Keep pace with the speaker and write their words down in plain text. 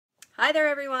Hi there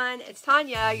everyone, it's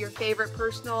Tanya, your favorite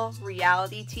personal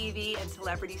reality TV and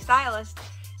celebrity stylist.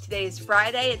 Today is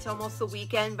Friday, it's almost the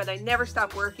weekend, but I never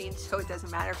stop working, so it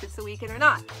doesn't matter if it's the weekend or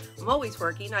not. I'm always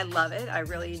working, I love it, I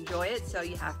really enjoy it, so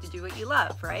you have to do what you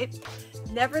love, right?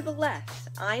 Nevertheless,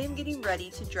 I am getting ready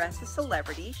to dress a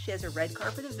celebrity. She has a red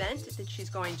carpet event that she's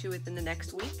going to within the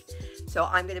next week. So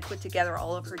I'm going to put together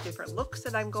all of her different looks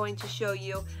that I'm going to show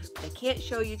you. But I can't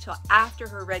show you till after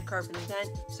her red carpet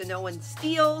event, so no one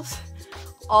steals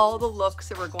all the looks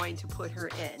that we're going to put her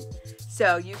in.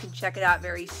 So you can check it out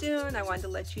very soon. I wanted to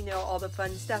let you know all the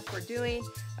fun stuff we're doing.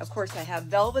 Of course, I have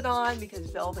velvet on because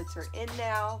velvets are in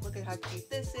now. Look at how cute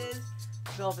this is.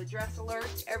 Velvet dress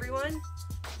alert, everyone.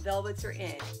 Velvets are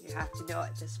in. You have to know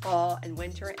it. This fall and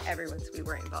winter, everyone's going to be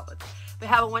wearing velvets. But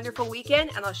have a wonderful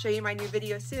weekend, and I'll show you my new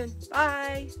video soon.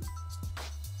 Bye!